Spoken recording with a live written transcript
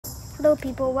Hello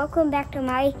people, welcome back to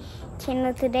my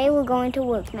channel. Today we're going to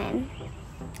Workman.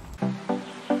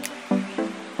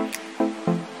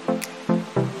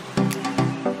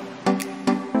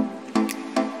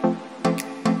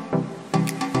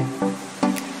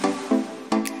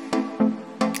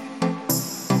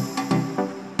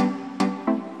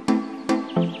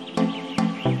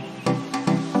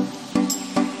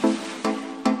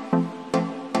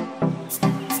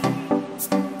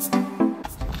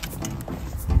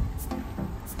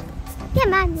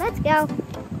 Come on, let's go.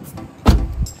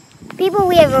 People,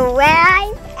 we have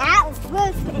arrived at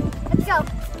Workman. Let's go.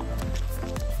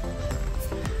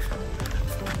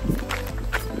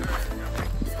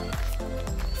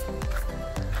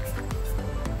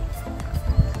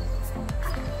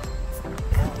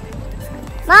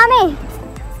 Mommy!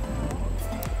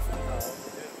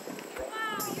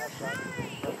 Wow, you're fine.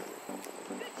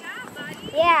 Good job,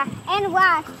 buddy. Yeah, and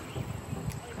watch.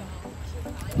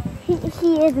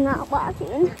 He is not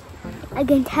watching. I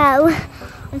can tell.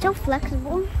 I'm so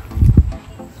flexible.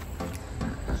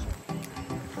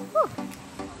 Whew.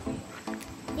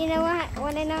 You know what?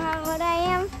 Want to know how old I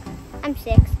am? I'm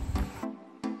 6.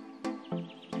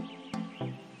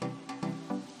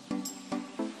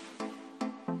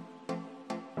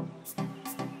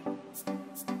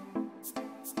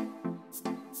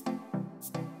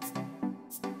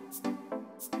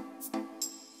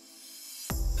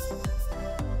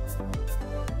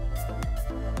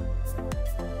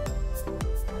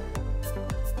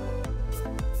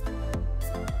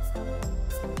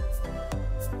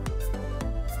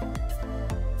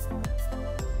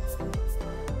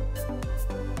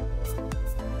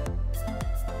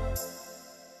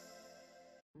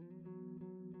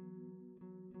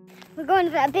 We're going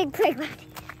to that big playground.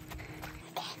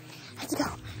 Okay, let's go.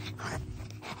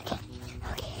 Okay,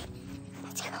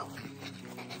 let's go.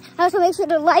 Also make sure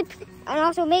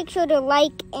to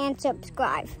like and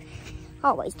subscribe.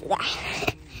 Always do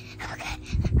that. Okay.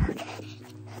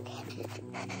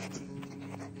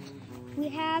 We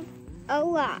have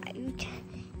arrived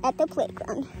at the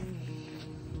playground.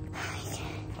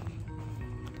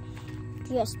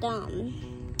 Just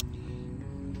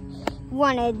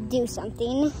want to do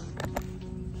something.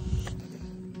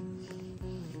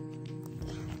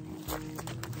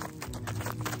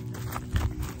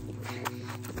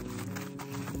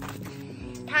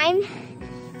 Time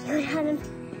to go down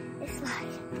this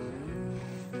slide.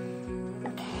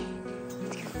 Okay.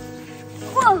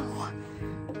 Whoa!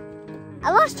 I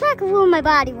lost track of where my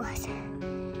body was.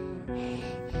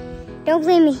 Don't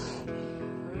blame me.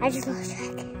 I just lost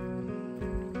track.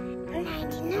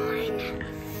 99,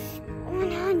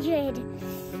 100.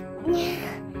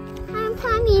 I'm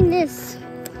climbing this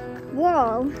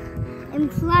wall. I'm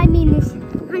climbing this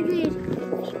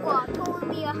 100-feet wall.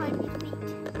 Totally 100 feet.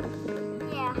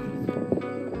 Yeah.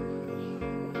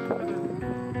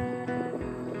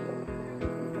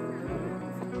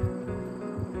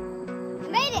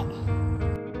 Made it!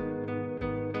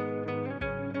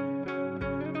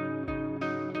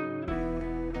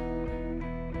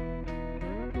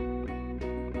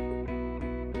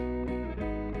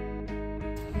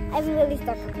 I'm really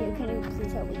stuck up here. Can you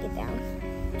please help me get down?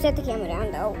 Set the camera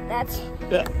down though. That's...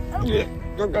 Yeah. Oh. Yeah.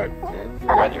 Okay.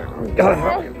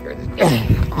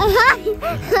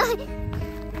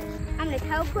 I'm gonna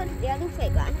teleport the other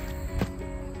playground.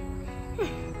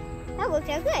 That worked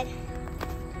out good.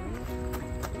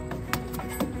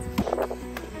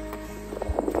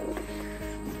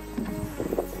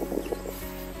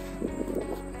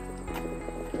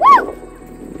 Woo!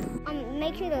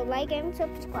 Make sure to like and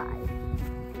subscribe.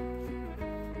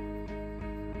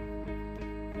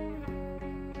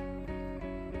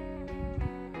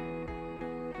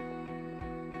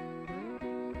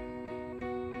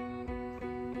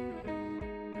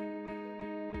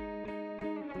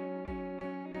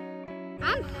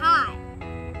 I'm hot.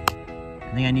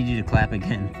 I think I need you to clap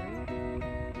again.